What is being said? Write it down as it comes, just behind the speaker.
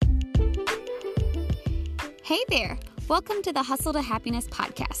Hey there! Welcome to the Hustle to Happiness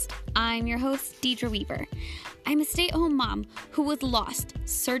podcast. I'm your host, Deidre Weaver. I'm a stay-at-home mom who was lost,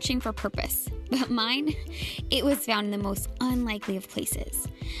 searching for purpose. But mine, it was found in the most unlikely of places.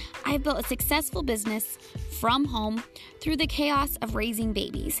 I've built a successful business from home through the chaos of raising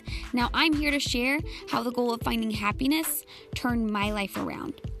babies. Now I'm here to share how the goal of finding happiness turned my life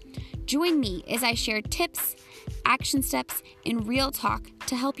around. Join me as I share tips, action steps, and real talk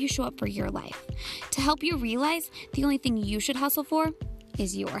to help you show up for your life. To help you realize the only thing you should hustle for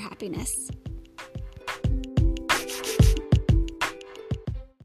is your happiness.